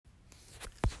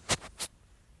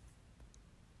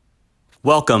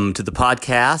Welcome to the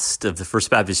podcast of the First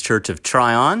Baptist Church of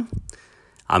Tryon.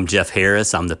 I'm Jeff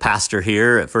Harris. I'm the pastor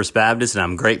here at First Baptist, and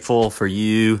I'm grateful for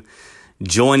you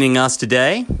joining us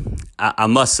today. I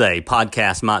must say,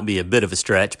 podcast might be a bit of a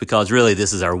stretch because really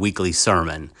this is our weekly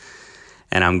sermon.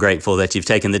 And I'm grateful that you've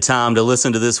taken the time to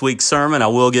listen to this week's sermon. I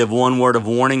will give one word of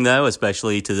warning, though,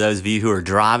 especially to those of you who are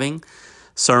driving.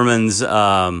 Sermons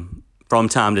from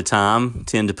time to time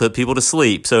tend to put people to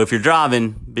sleep. So if you're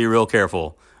driving, be real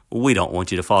careful. We don't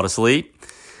want you to fall asleep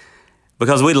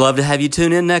because we'd love to have you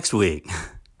tune in next week.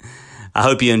 I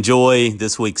hope you enjoy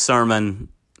this week's sermon,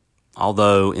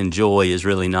 although enjoy is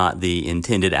really not the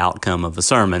intended outcome of a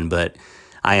sermon, but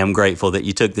I am grateful that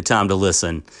you took the time to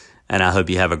listen, and I hope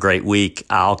you have a great week.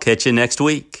 I'll catch you next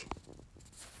week.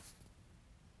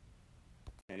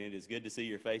 And it is good to see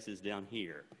your faces down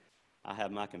here. I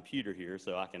have my computer here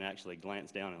so I can actually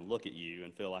glance down and look at you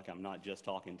and feel like I'm not just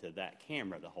talking to that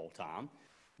camera the whole time.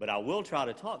 But I will try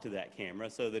to talk to that camera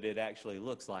so that it actually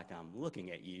looks like I'm looking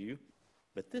at you.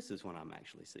 But this is when I'm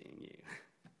actually seeing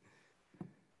you.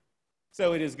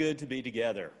 So it is good to be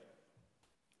together.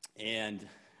 And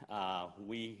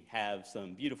we have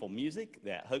some beautiful music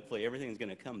that hopefully everything's going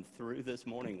to come through this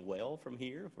morning well from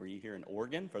here for you here in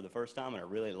Oregon for the first time in a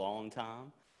really long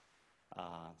time.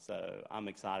 So I'm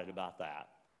excited about that.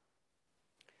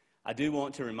 I do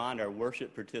want to remind our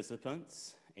worship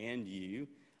participants and you,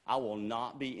 I will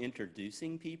not be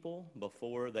introducing people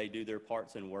before they do their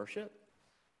parts in worship.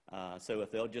 So if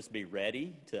they'll just be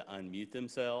ready to unmute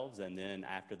themselves, and then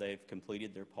after they've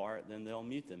completed their part, then they'll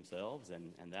mute themselves,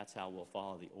 and that's how we'll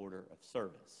follow the order of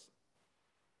service.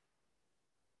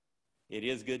 It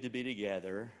is good to be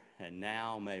together, and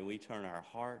now may we turn our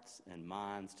hearts and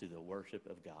minds to the worship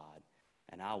of God.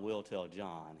 And I will tell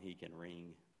John he can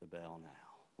ring the bell now.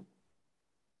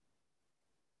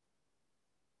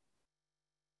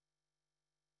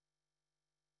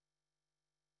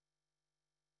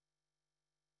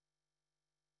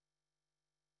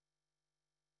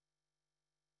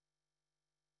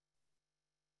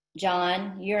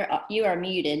 John, you are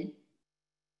muted.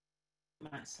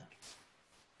 Myself.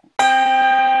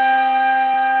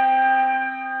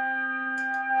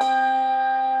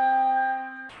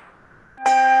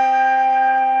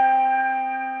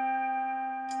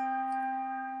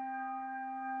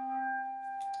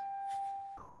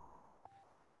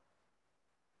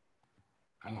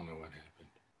 I don't know what happened.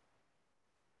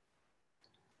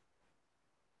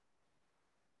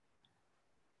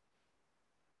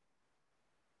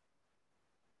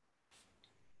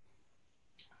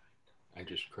 I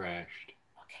just crashed.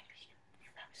 Okay,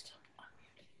 you're probably still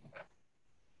unmuted.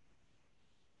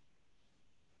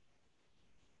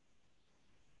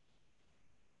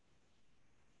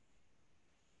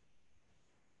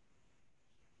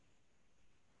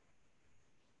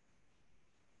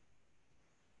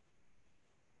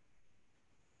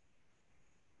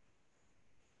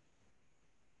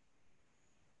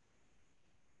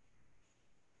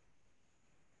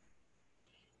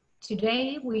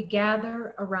 Today we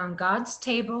gather around God's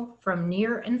table from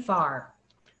near and far.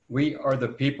 We are the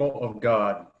people of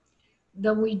God.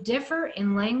 Though we differ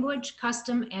in language,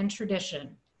 custom, and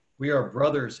tradition. We are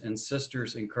brothers and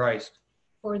sisters in Christ.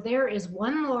 For there is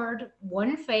one Lord,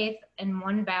 one faith, and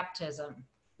one baptism.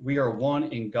 We are one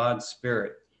in God's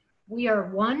Spirit. We are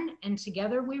one, and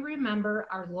together we remember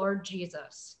our Lord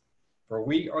Jesus. For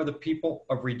we are the people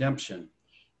of redemption.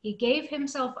 He gave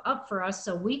himself up for us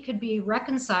so we could be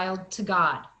reconciled to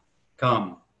God.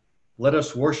 Come, let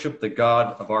us worship the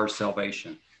God of our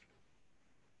salvation.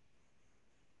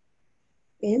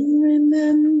 In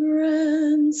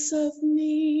remembrance of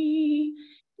me,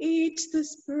 eat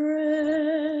this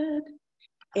bread.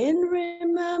 In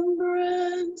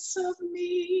remembrance of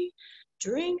me,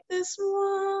 drink this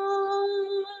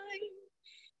wine.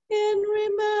 In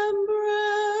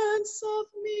remembrance of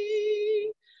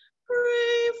me,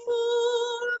 pray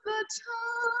for the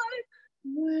time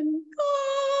when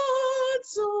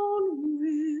God's own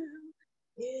will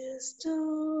is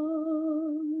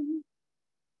done.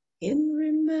 In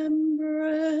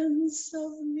remembrance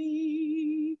of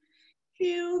me,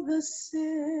 heal the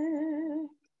sick.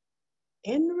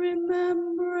 In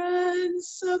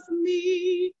remembrance of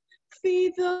me,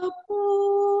 feed the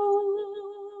poor.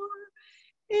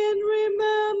 In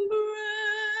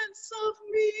remembrance of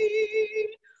me,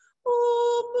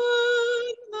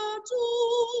 open the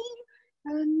door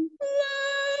and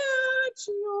let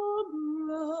your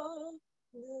brother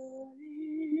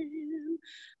in.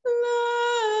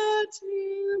 Let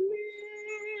him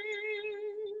in.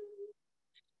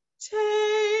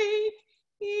 Take,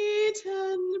 eat,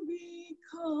 and be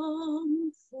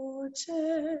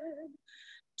comforted.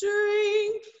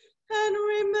 Drink and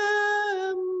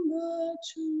remember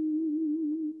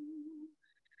too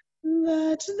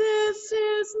that this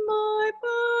is my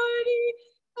body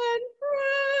and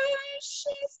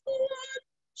precious blood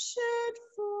shed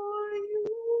for you,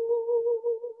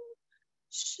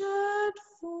 shed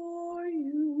for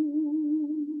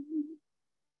you.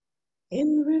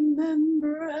 In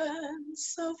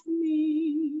remembrance of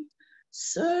me,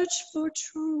 search for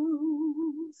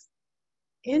truth.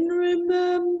 In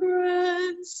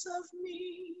remembrance of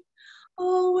me,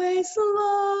 always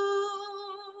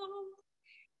love.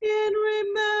 In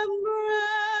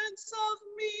remembrance of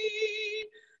me,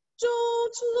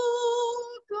 don't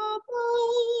look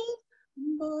above,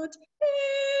 but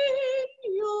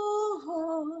in your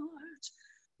heart,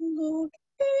 look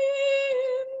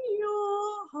in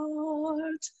your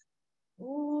heart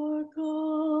for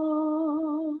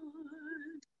God.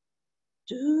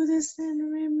 Do this in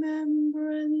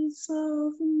remembrance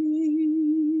of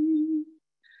me.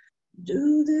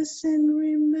 Do this in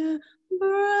remembrance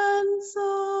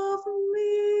of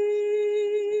me.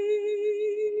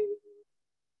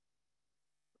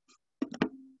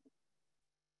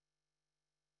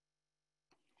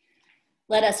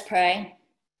 Let us pray.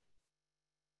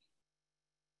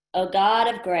 O God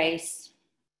of grace,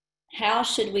 how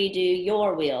should we do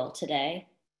your will today?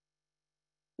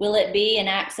 Will it be in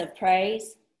acts of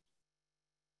praise,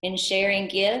 in sharing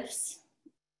gifts,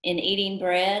 in eating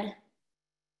bread,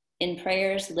 in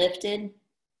prayers lifted?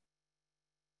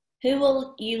 Who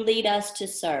will you lead us to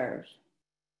serve?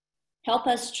 Help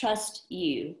us trust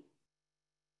you.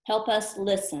 Help us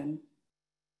listen.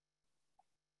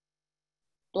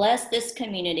 Bless this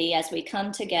community as we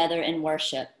come together in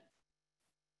worship.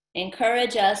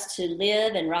 Encourage us to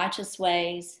live in righteous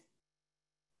ways.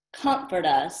 Comfort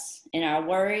us in our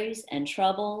worries and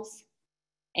troubles,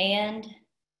 and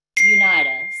unite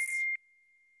us.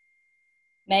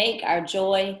 Make our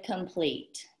joy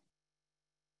complete.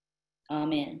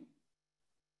 Amen.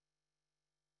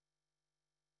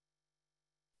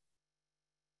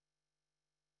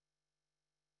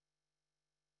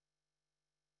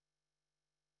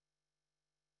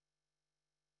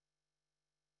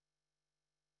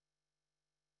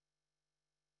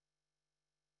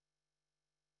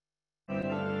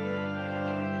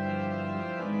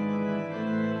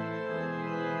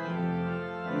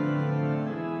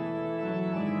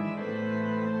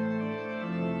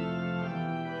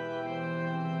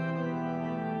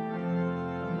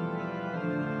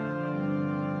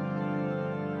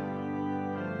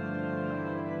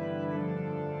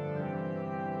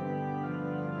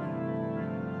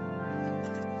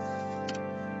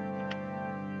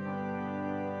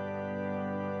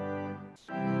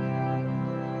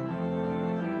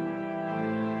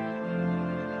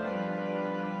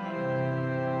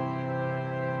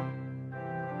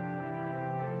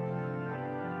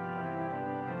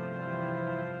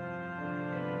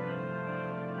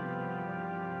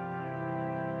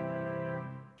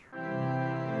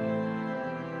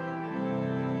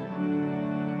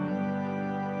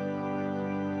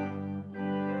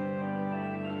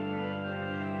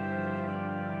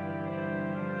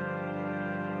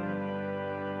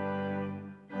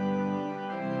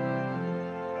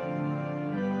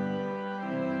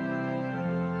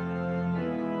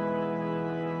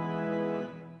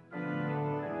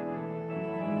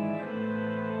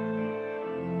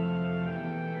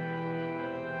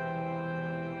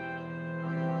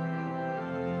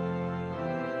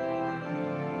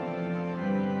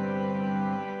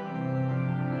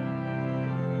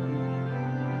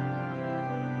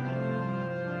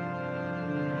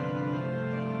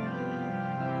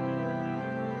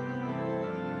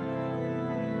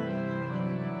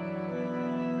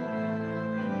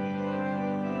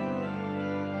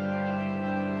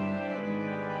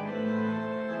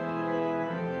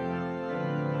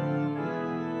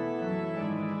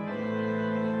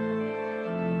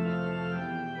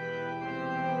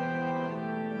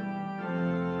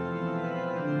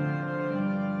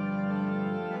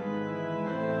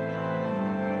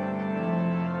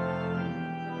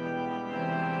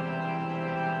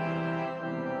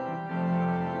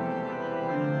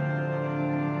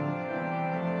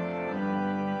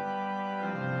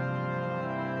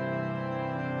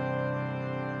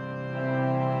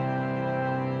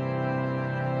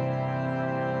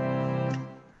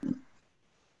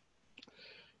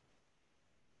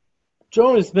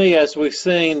 Join with me as we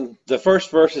sing the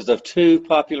first verses of two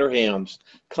popular hymns,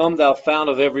 Come Thou Fount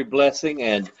of Every Blessing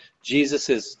and Jesus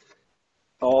Is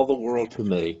All the World to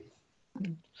Me.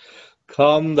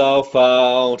 Come, thou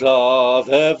fount of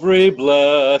every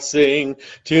blessing,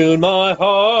 tune my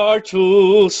heart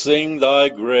to sing thy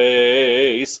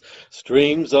grace.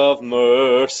 Streams of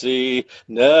mercy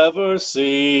never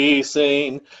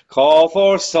ceasing, call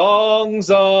for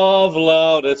songs of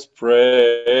loudest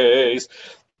praise.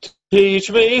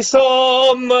 Teach me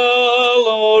some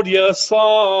melodious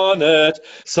sonnet,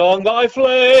 sung by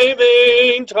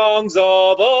flaming tongues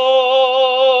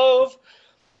above.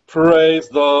 Praise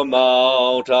the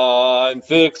mount I'm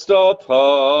fixed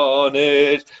upon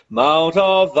it, mount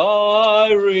of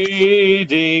thy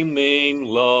redeeming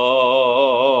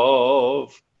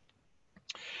love.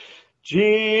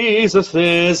 Jesus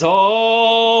is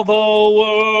all the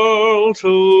world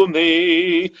to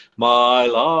me, my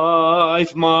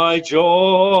life, my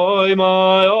joy,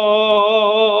 my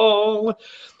all.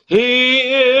 He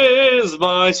is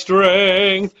my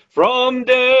strength from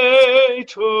day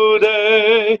to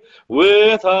day.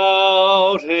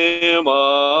 Without him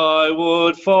I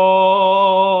would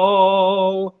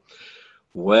fall.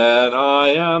 When I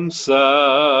am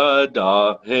sad,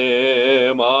 to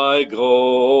him I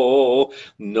go.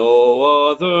 No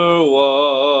other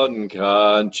one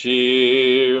can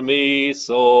cheer me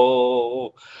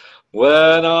so.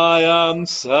 When I am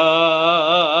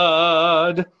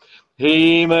sad,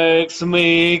 he makes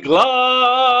me glad.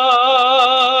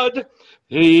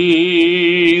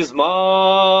 He's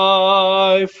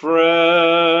my friend.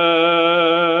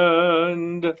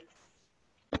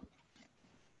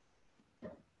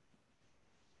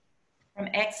 From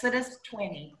Exodus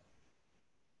 20.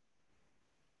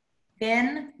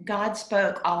 Then God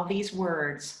spoke all these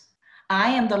words.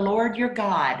 I am the Lord your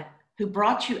God, who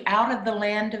brought you out of the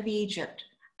land of Egypt,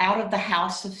 out of the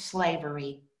house of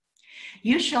slavery.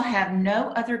 You shall have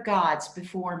no other gods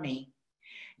before me.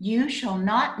 You shall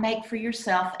not make for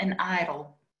yourself an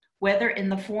idol, whether in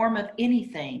the form of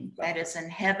anything that is in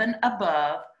heaven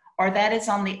above, or that is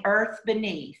on the earth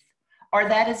beneath, or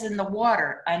that is in the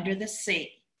water under the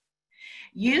sea.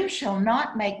 You shall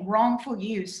not make wrongful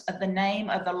use of the name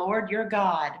of the Lord your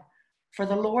God, for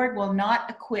the Lord will not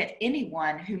acquit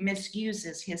anyone who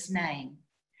misuses his name.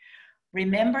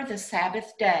 Remember the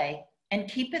Sabbath day and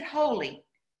keep it holy.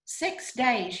 6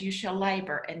 days you shall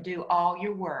labor and do all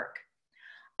your work.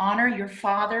 Honor your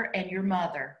father and your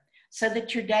mother, so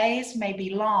that your days may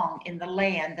be long in the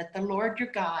land that the Lord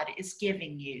your God is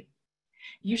giving you.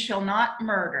 You shall not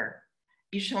murder.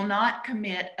 You shall not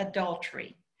commit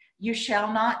adultery. You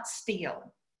shall not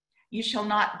steal. You shall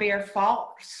not bear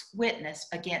false witness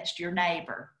against your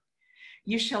neighbor.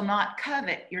 You shall not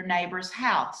covet your neighbor's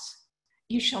house.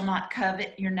 You shall not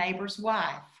covet your neighbor's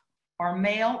wife, or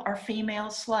male or female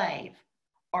slave,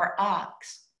 or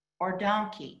ox, or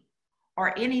donkey,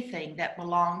 or anything that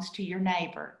belongs to your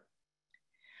neighbor.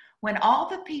 When all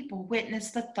the people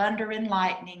witnessed the thunder and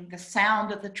lightning, the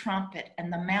sound of the trumpet,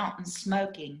 and the mountain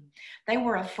smoking, they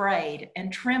were afraid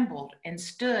and trembled and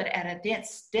stood at a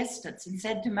distance and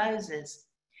said to Moses,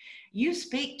 You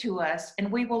speak to us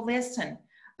and we will listen,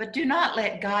 but do not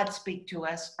let God speak to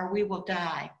us or we will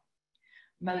die.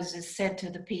 Moses said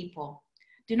to the people,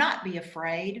 Do not be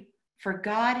afraid, for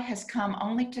God has come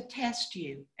only to test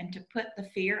you and to put the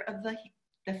fear of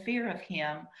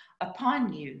him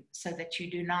upon you so that you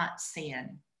do not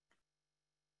sin.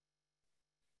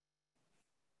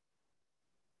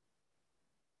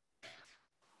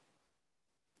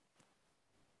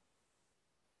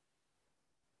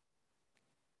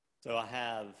 So I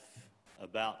have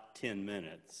about 10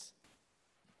 minutes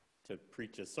to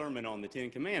preach a sermon on the 10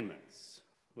 Commandments,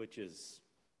 which is,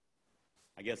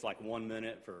 I guess, like 1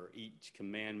 minute for each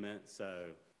commandment. So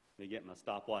let me get my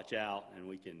stopwatch out and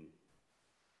we can...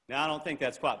 Now, I don't think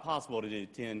that's quite possible to do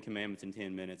 10 commandments in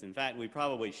 10 minutes. In fact, we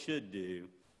probably should do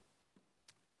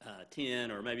 10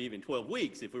 or maybe even 12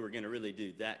 weeks if we were going to really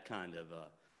do that kind of a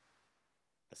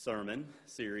sermon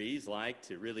series, like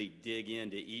to really dig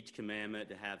into each commandment,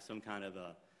 to have some kind of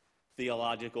a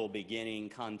theological beginning,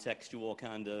 contextual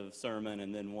kind of sermon,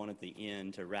 and then one at the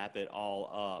end to wrap it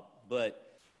all up.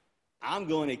 But I'm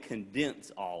going to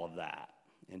condense all of that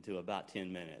into about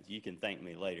 10 minutes. You can thank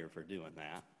me later for doing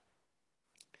that.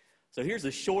 So here's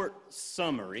a short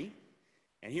summary,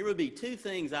 and here would be 2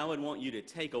 things I would want you to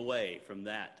take away from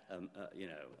that,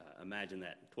 imagine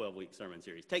that 12-week sermon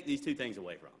series. Take these 2 things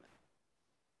away from it.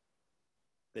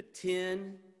 The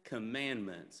 10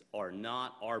 Commandments are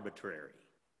not arbitrary,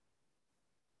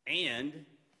 and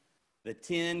the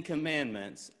 10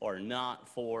 Commandments are not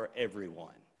for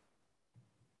everyone.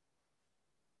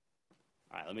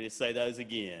 All right, let me just say those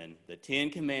again. The 10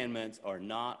 Commandments are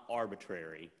not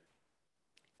arbitrary,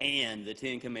 and the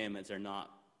 10 Commandments are not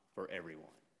for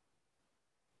everyone.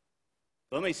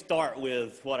 Let me start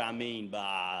with what I mean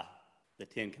by the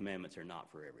Ten Commandments are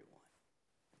not for everyone.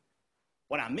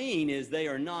 What I mean is they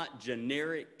are not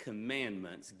generic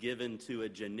commandments given to a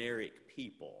generic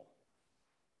people,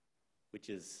 which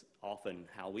is often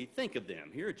how we think of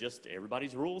them. Here are just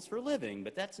everybody's rules for living,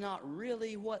 but that's not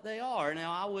really what they are.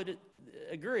 Now, I would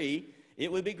agree, it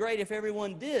would be great if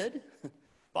everyone did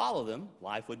follow them.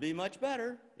 Life would be much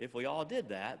better if we all did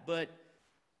that, but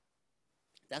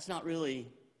that's not really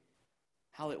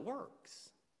how it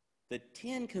works. The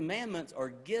Ten Commandments are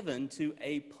given to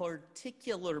a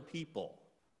particular people.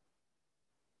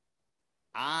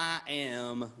 I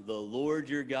am the Lord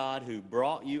your God who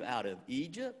brought you out of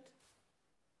Egypt,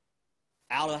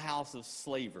 out of the house of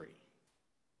slavery.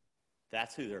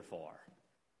 That's who they're for.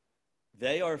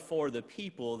 They are for the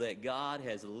people that God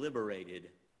has liberated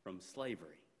from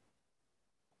slavery.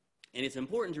 And it's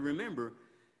important to remember,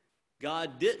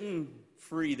 God didn't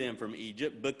free them from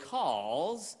Egypt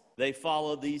because they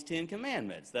followed these Ten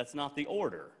Commandments. That's not the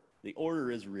order. The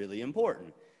order is really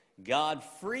important. God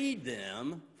freed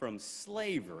them from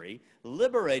slavery,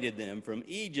 liberated them from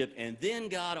Egypt, and then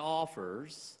God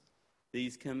offers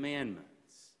these commandments.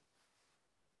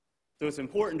 So it's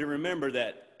important to remember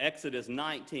that Exodus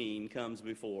 19 comes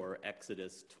before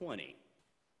Exodus 20.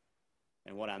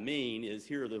 And what I mean is,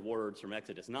 here are the words from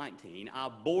Exodus 19. I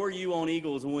bore you on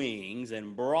eagle's wings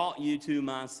and brought you to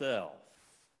myself.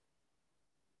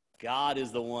 God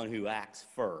is the one who acts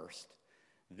first.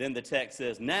 Then the text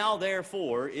says, now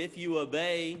therefore, if you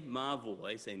obey my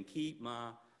voice and keep my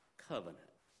covenant.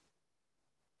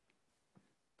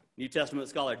 New Testament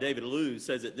scholar David Lewis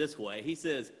says it this way. He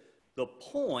says, the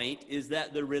point is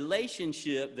that the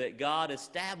relationship that God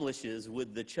establishes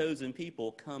with the chosen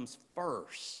people comes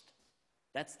first.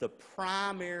 That's the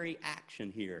primary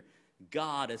action here,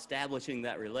 God establishing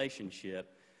that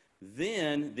relationship.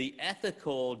 Then the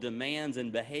ethical demands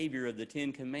and behavior of the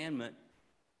Ten Commandments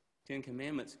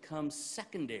comes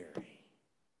secondary.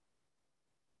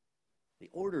 The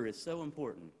order is so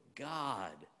important.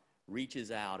 God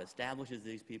reaches out, establishes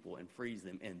these people, and frees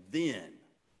them, and then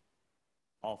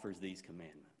offers these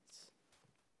commandments.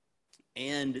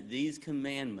 And these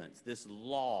commandments, this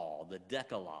law, the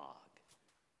Decalogue,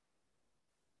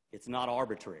 it's not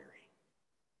arbitrary.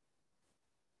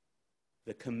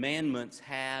 The commandments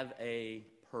have a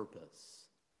purpose.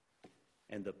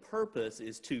 And the purpose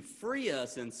is to free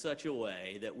us in such a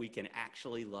way that we can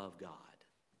actually love God.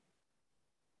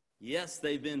 Yes,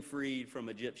 they've been freed from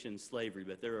Egyptian slavery,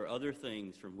 but there are other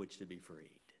things from which to be freed.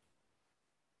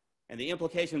 And the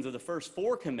implications of the first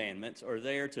four commandments are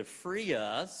there to free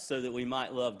us so that we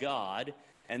might love God.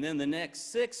 And then the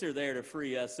next six are there to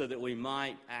free us so that we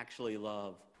might actually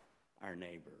love our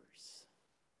neighbors.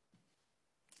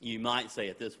 You might say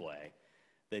it this way: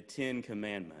 the Ten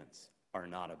Commandments are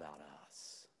not about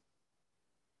us.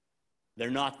 They're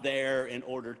not there in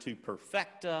order to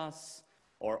perfect us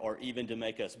or even to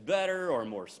make us better or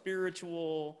more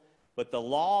spiritual, but the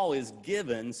law is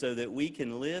given so that we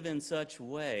can live in such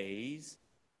ways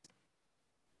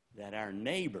that our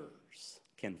neighbors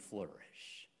can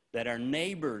flourish, that our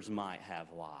neighbors might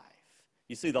have life.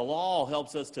 You see, the law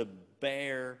helps us to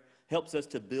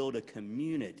build a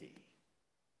community.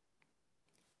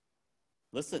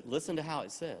 Listen to how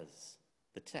it says,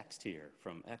 the text here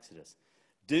from Exodus.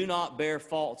 Do not bear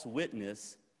false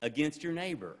witness against your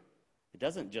neighbor. It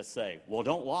doesn't just say, well,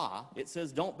 don't lie. It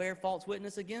says, don't bear false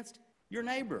witness against your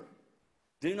neighbor.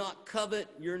 Do not covet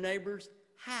your neighbor's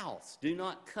house. Do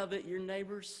not covet your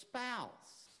neighbor's spouse.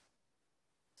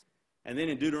 And then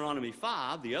in Deuteronomy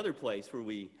 5, the other place where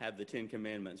we have the Ten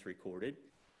Commandments recorded,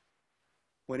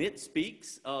 when it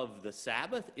speaks of the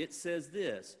Sabbath, it says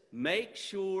this: make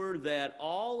sure that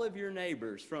all of your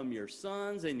neighbors, from your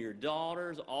sons and your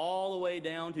daughters all the way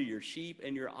down to your sheep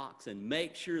and your oxen,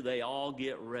 make sure they all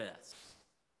get rest,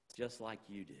 just like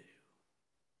you do.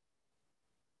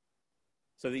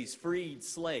 So these freed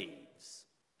slaves,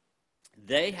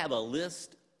 they have a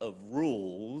list of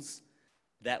rules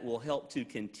that will help to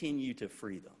continue to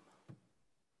free them.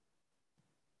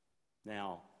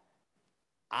 Now,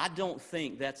 I don't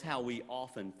think that's how we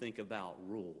often think about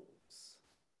rules.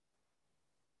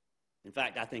 In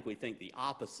fact, I think we think the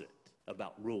opposite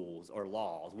about rules or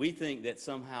laws. We think that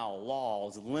somehow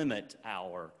laws limit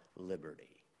our liberty.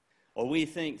 Or we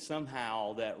think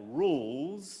somehow that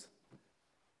rules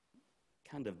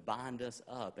kind of bind us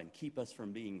up and keep us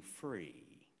from being free.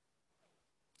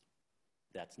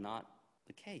 That's not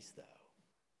the case, though.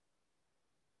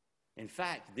 In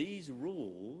fact, these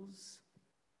rules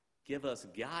give us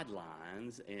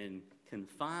guidelines and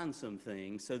confine some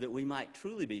things so that we might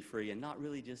truly be free, and not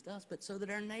really just us, but so that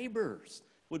our neighbors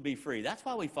would be free. That's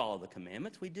why we follow the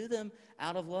commandments. We do them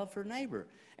out of love for neighbor.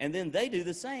 And then they do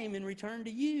the same in return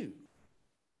to you.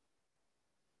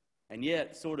 And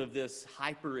yet, sort of this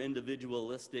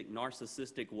hyper-individualistic,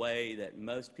 narcissistic way that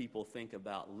most people think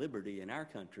about liberty in our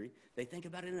country, they think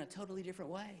about it in a totally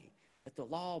different way. That the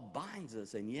law binds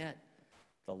us, and yet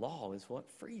the law is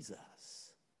what frees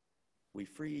us. We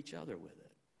free each other with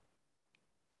it.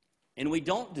 And we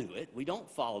don't do it. We don't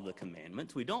follow the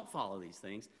commandments. We don't follow these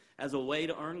things as a way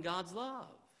to earn God's love,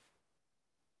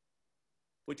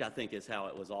 which I think is how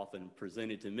it was often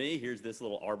presented to me. Here's this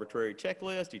little arbitrary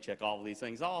checklist. You check all of these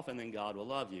things off, and then God will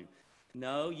love you.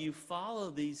 No, you follow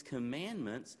these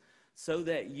commandments so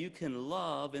that you can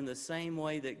love in the same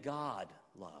way that God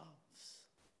loves.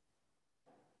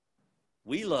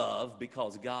 We love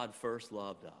because God first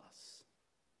loved us.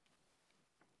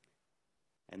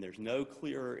 And there's no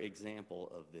clearer example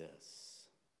of this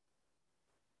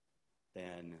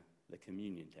than the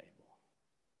communion table.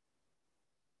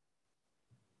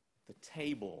 The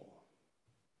table,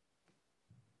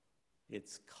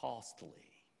 it's costly.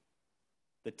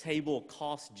 The table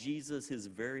cost Jesus his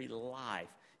very life.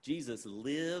 Jesus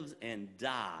lives and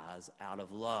dies out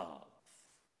of love.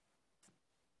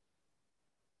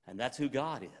 And that's who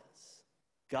God is.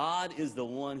 God is the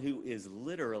one who is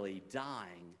literally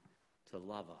dying to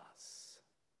love us.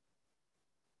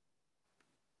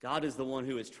 God is the one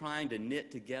who is trying to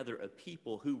knit together a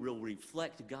people who will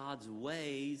reflect God's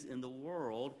ways in the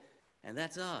world, and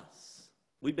that's us.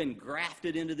 We've been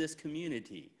grafted into this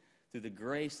community through the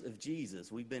grace of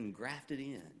Jesus. We've been grafted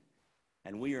in,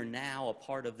 and we are now a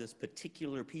part of this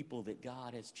particular people that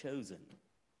God has chosen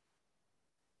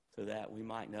so that we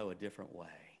might know a different way.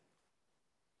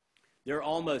 There are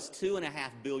almost 2.5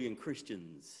 billion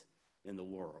Christians in the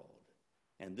world.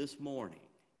 And this morning,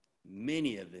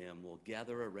 many of them will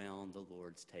gather around the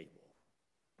Lord's table.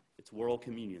 It's World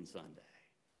Communion Sunday.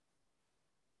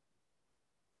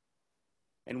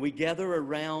 And we gather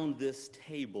around this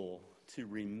table to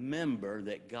remember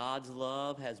that God's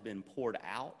love has been poured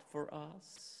out for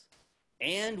us.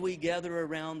 And we gather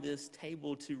around this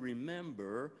table to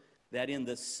remember that in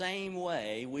the same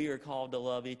way we are called to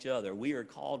love each other. We are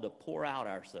called to pour out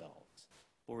ourselves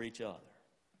for each other.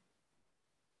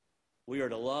 We are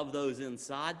to love those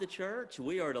inside the church.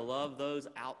 We are to love those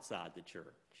outside the church.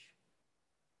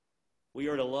 We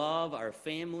are to love our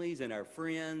families and our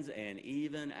friends and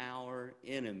even our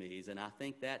enemies. And I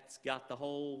think that's got the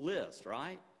whole list,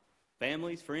 right?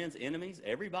 Families, friends, enemies,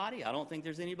 everybody. I don't think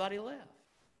there's anybody left.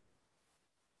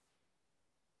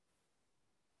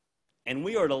 And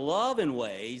we are to love in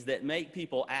ways that make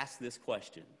people ask this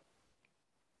question: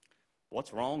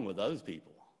 what's wrong with those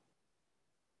people?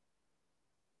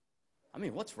 I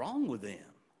mean, what's wrong with them?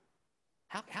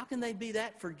 How can they be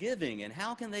that forgiving? And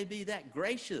how can they be that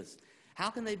gracious? How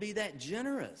can they be that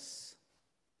generous?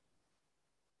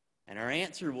 And our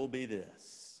answer will be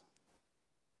this: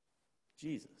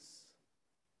 Jesus.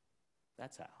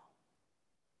 That's how.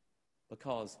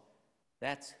 Because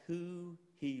that's who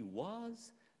he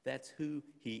was. That's who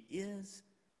he is.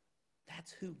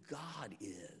 That's who God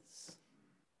is.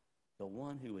 The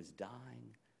one who is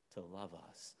dying to love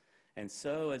us. And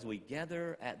so as we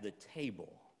gather at the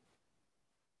table,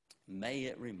 may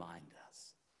it remind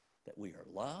us that we are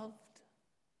loved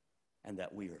and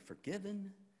that we are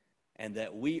forgiven and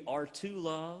that we are to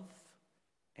love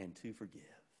and to forgive.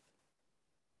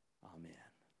 Amen.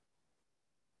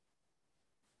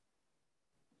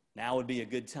 Now would be a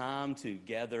good time to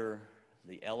gather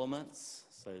the elements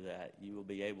so that you will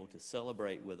be able to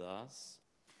celebrate with us.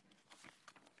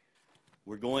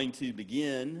 We're going to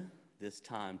begin this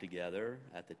time together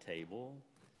at the table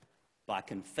by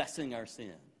confessing our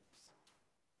sins,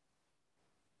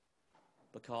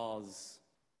 because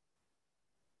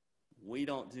we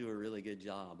don't do a really good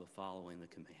job of following the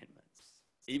commandments.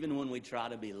 Even when we try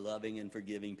to be loving and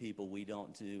forgiving people, we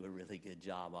don't do a really good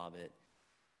job of it.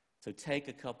 So take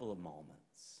a couple of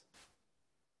moments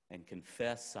and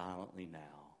confess silently now.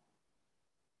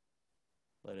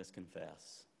 Let us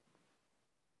confess.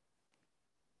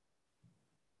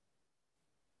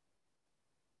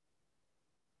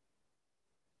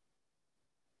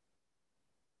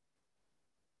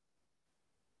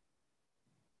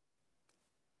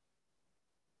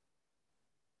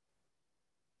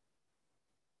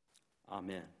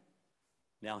 Amen.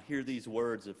 Now hear these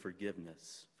words of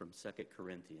forgiveness from 2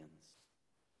 Corinthians.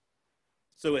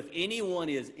 So if anyone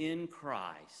is in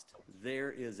Christ,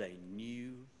 there is a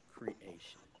new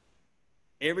creation.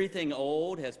 Everything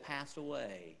old has passed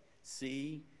away.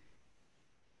 See,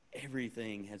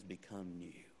 everything has become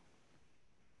new.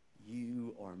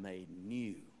 You are made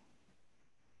new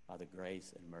by the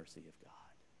grace and mercy of God.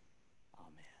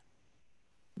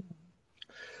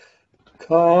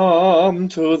 Come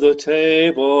to the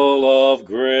table of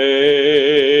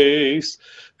grace.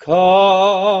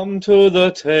 Come to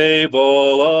the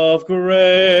table of grace.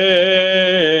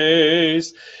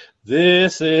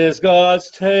 This is God's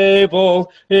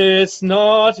table. It's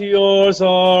not yours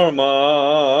or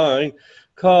mine.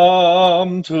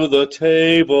 Come to the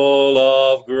table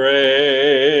of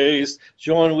grace.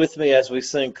 Join with me as we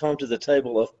sing, Come to the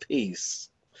Table of Peace.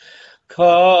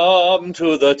 Come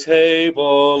to the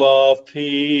table of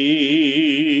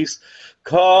peace.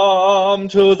 Come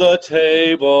to the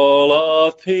table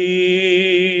of peace.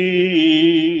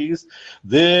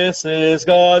 This is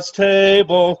God's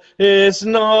table. It's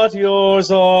not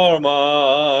yours or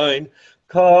mine.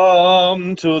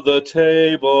 Come to the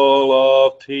table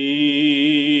of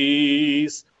peace.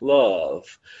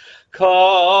 Love.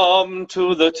 Come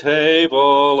to the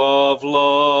table of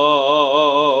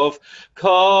love.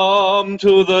 Come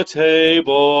to the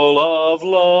table of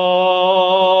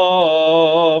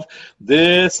love.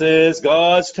 This is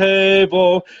God's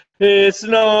table. It's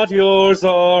not yours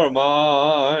or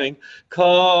mine.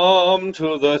 Come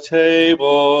to the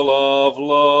table of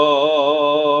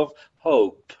love.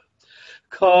 Hope.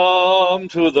 Come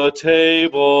to the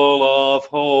table of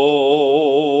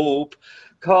hope.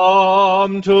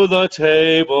 Come to the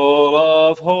table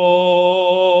of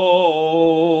hope.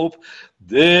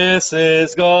 This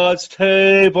is God's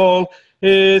table.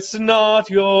 It's not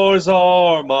yours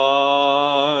or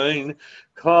mine.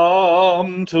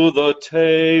 Come to the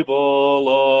table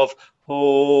of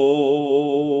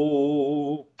hope.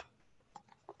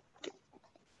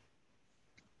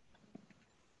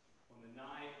 On the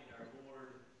night that our Lord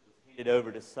was handed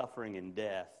over to suffering and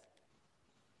death,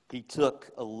 he took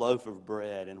a loaf of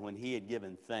bread, and when he had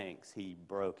given thanks, he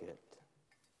broke it.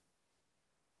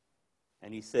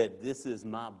 And he said, "This is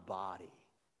my body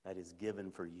that is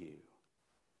given for you."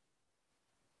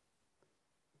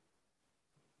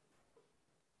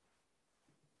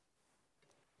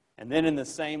 And then in the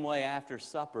same way, after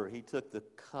supper, he took the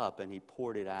cup and he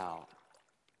poured it out.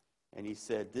 And he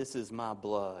said, "This is my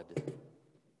blood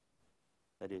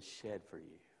that is shed for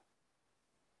you.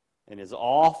 And as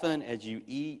often as you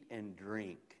eat and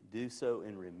drink, do so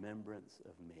in remembrance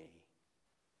of me."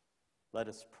 Let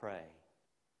us pray.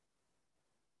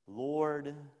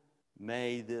 Lord,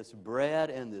 may this bread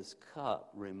and this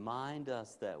cup remind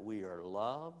us that we are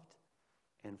loved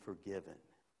and forgiven.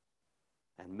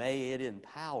 And may it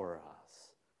empower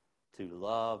us to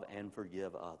love and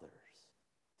forgive others.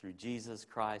 Through Jesus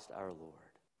Christ our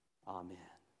Lord. Amen.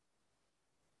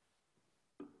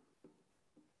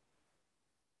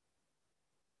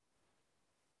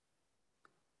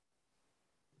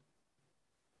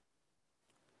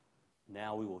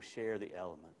 Now we will share the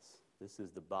elements. This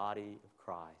is the body of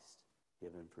Christ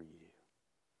given for you.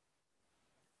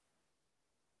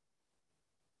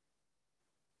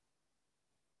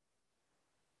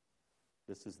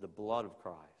 This is the blood of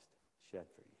Christ shed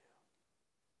for you.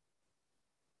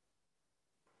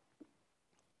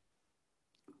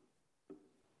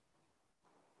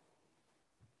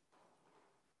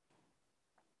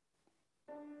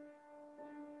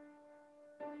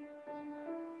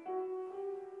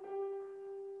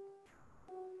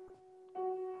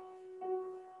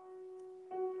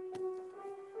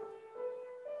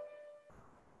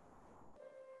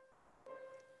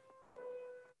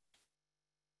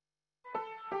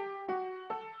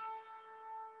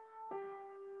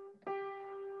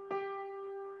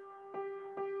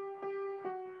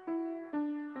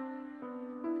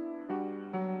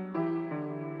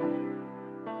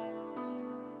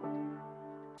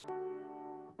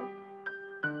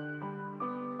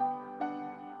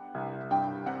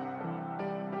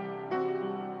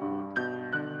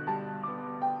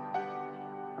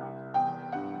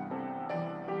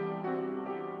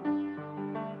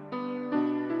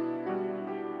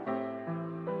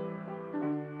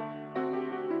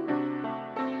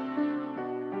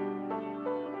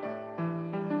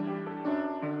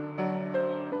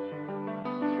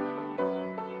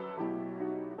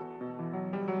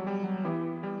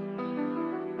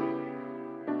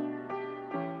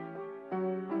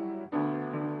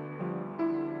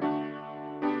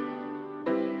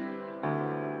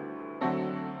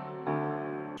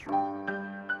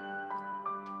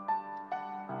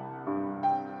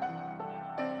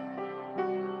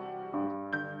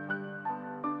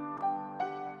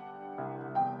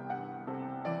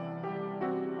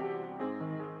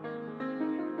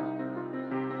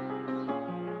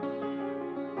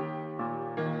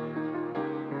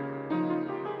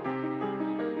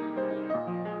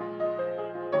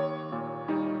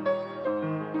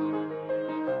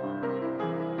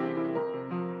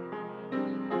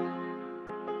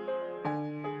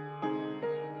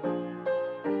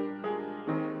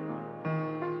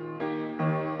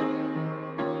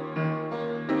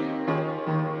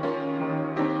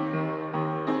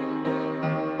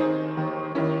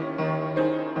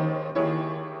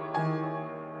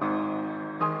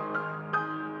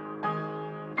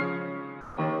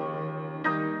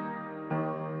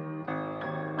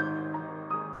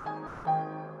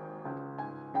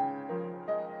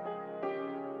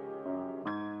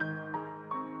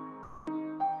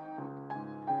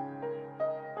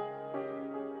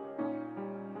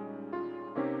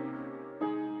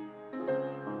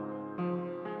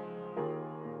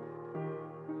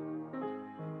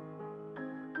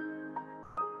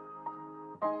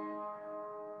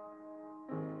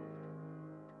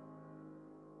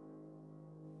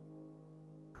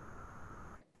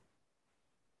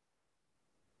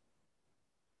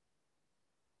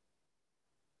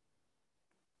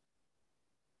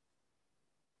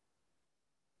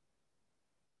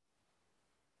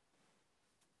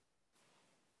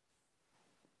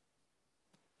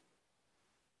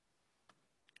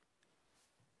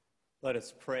 Let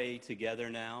us pray together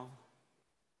now.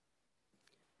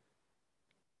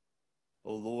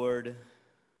 O Lord,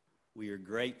 we are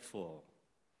grateful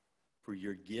for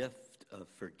your gift of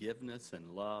forgiveness and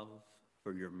love,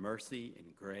 for your mercy and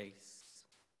grace.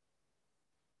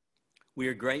 We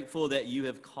are grateful that you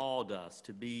have called us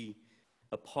to be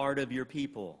a part of your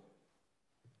people.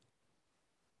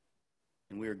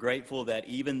 And we are grateful that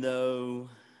even though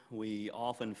we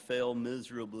often fail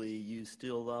miserably, you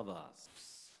still love us.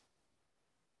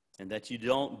 And that you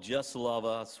don't just love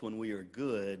us when we are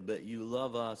good, but you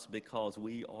love us because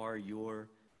we are your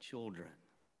children.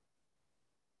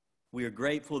 We are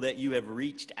grateful that you have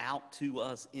reached out to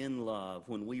us in love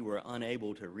when we were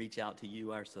unable to reach out to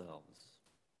you ourselves.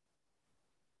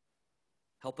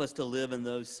 Help us to live in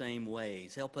those same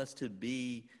ways. Help us to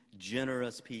be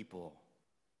generous people.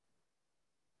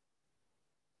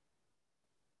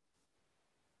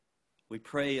 We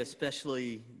pray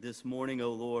especially this morning,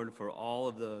 O Lord, for all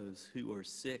of those who are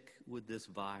sick with this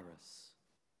virus.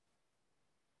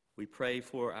 We pray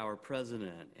for our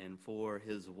president and for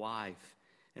his wife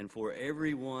and for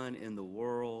everyone in the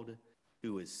world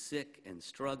who is sick and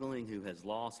struggling, who has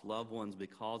lost loved ones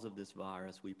because of this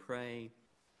virus. We pray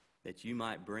that you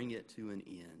might bring it to an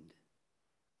end,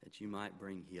 that you might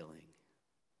bring healing.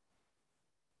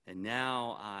 And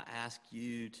now I ask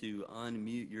you to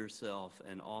unmute yourself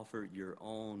and offer your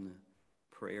own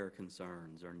prayer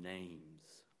concerns or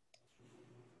names.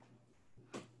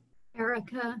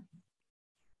 Erica.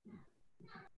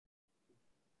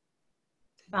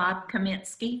 Bob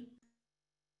Kaminsky.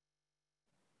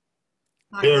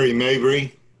 Terry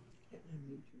Mabry.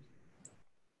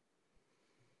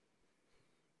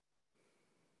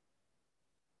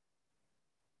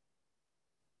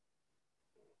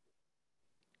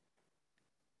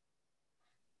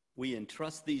 We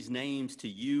entrust these names to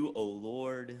you, O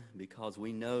Lord, because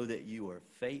we know that you are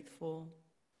faithful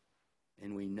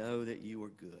and we know that you are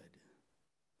good.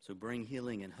 So bring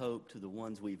healing and hope to the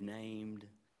ones we've named,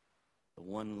 the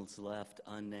ones left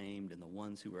unnamed, and the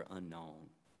ones who are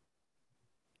unknown.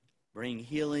 Bring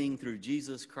healing through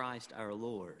Jesus Christ our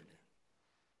Lord,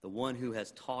 the one who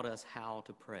has taught us how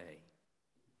to pray.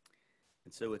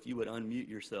 And so if you would unmute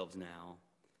yourselves now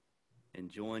and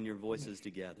join your voices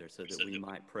together so that we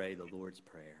might pray the Lord's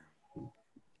Prayer.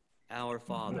 Our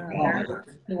Father,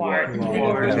 who art in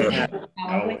heaven,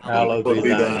 Hallowed be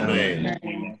thy name.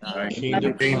 Thy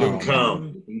Kingdom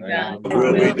come. Thy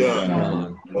Will be done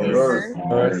on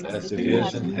earth as it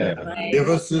is in heaven. Give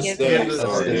us this day Give us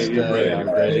our this daily day our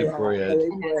bread. daily bread.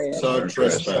 It's our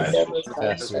trespasses.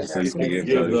 Trespasses, Forgive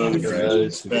those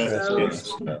those who who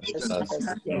trespass trespass. us.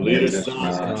 And lead us Not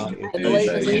not into into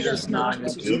temptation.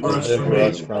 temptation. Deliver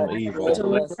us from Deliver us evil. from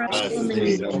evil. Thy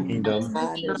is the Kingdom,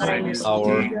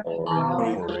 power,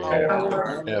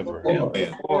 power,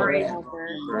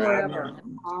 forever.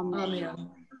 Amen.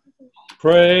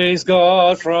 Praise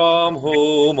God from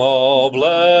whom all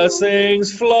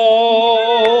blessings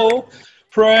flow.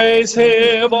 Praise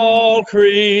him, all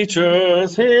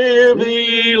creatures here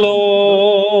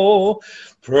below.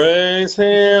 Praise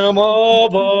him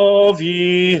above,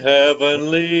 ye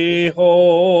heavenly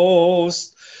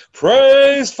hosts.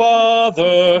 Praise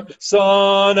Father,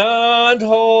 Son, and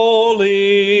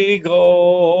Holy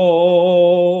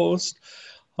Ghost.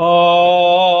 Amen.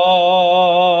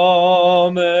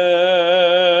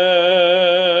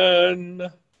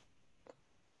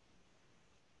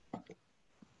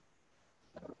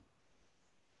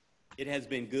 it has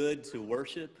been good to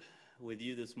worship with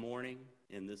you this morning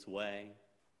in this way.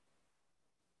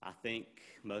 I think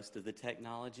most of the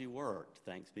technology worked,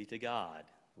 thanks be to God.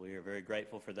 We are very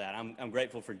grateful for that. I'm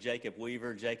grateful for Jacob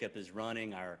Weaver. Jacob is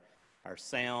running our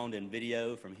sound and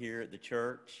video from here at the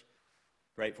church.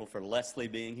 Grateful for Leslie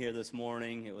being here this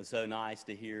morning. It was so nice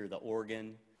to hear the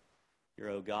organ. Your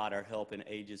 "O God, our help in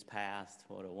ages past."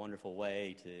 What a wonderful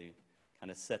way to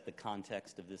kind of set the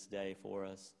context of this day for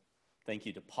us. Thank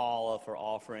you to Paula for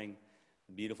offering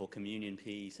a beautiful communion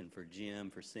piece, and for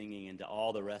Jim for singing, and to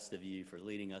all the rest of you for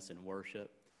leading us in worship.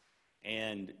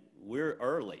 And we're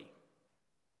early.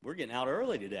 We're getting out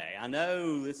early today. I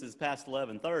know this is past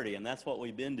 11:30, and that's what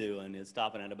we've been doing, is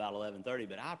stopping at about 11:30,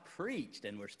 but I preached,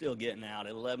 and we're still getting out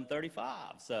at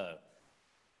 11:35. So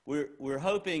we're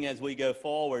hoping as we go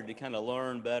forward to kind of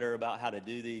learn better about how to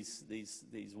do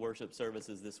these worship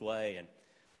services this way, and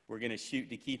we're going to shoot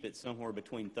to keep it somewhere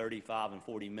between 35 and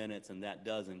 40 minutes, and that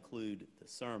does include the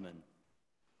sermon.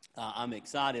 I'm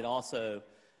excited also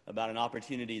about an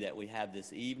opportunity that we have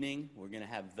this evening. We're going to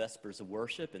have Vespers of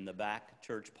Worship in the back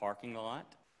church parking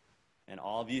lot. And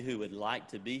all of you who would like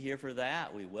to be here for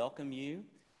that, we welcome you.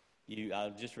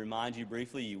 I'll just remind you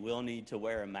briefly, you will need to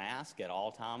wear a mask at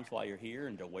all times while you're here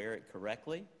and to wear it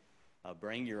correctly.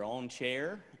 Bring your own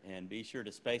chair and be sure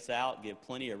to space out, give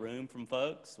plenty of room from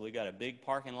folks. We got a big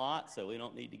parking lot, so we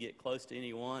don't need to get close to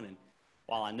anyone. And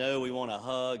while I know we want to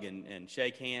hug and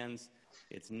shake hands,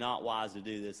 it's not wise to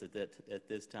do this at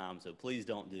this time, so please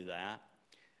don't do that.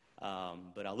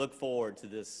 But I look forward to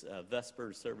this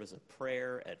Vespers service of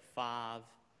prayer at 5.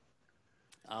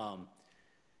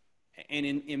 And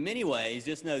in many ways,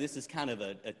 just know this is kind of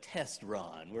a test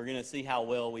run. We're going to see how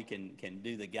well we can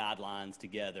do the guidelines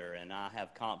together, and I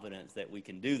have confidence that we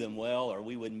can do them well, or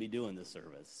we wouldn't be doing the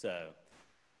service. So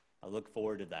I look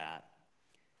forward to that.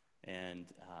 And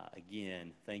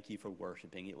again, thank you for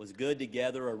worshiping. It was good to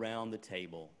gather around the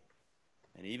table.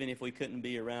 And even if we couldn't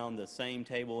be around the same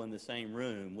table in the same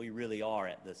room, we really are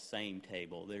at the same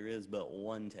table. There is but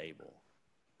one table.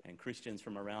 And Christians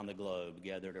from around the globe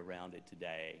gathered around it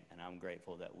today, and I'm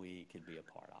grateful that we could be a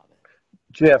part of it.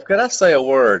 Jeff, could I say a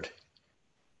word?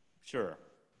 Sure.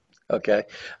 Okay.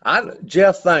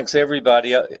 Jeff thanks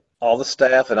everybody, all the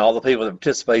staff and all the people that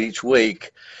participate each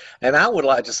week. And I would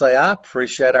like to say I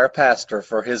appreciate our pastor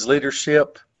for his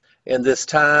leadership in this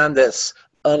time that's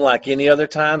unlike any other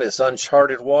time. It's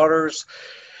uncharted waters.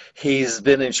 He's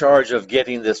been in charge of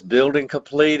getting this building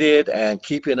completed and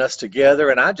keeping us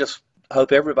together. And I just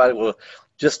hope everybody will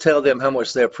just tell them how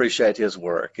much they appreciate his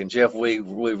work. And Jeff, we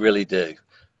really do.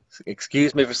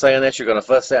 Excuse me for saying that. You're going to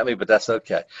fuss at me, but that's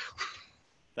okay.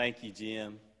 Thank you,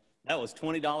 Jim. That was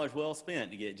 $20 well spent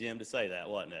to get Jim to say that,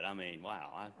 wasn't it? I mean,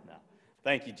 wow.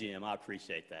 Thank you, Jim. I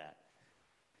appreciate that.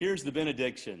 Here's the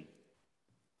benediction.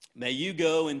 May you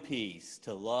go in peace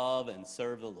to love and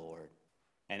serve the Lord.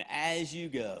 And as you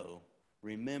go,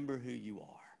 remember who you are.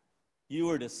 You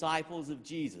are disciples of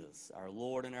Jesus, our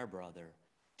Lord and our brother,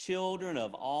 children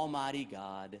of Almighty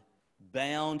God,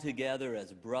 bound together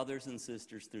as brothers and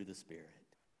sisters through the Spirit.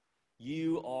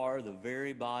 You are the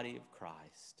very body of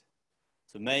Christ.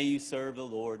 So may you serve the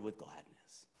Lord with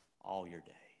gladness all your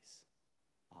days.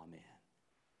 Amen.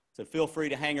 So feel free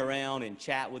to hang around and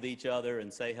chat with each other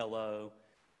and say hello.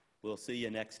 We'll see you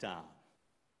next time.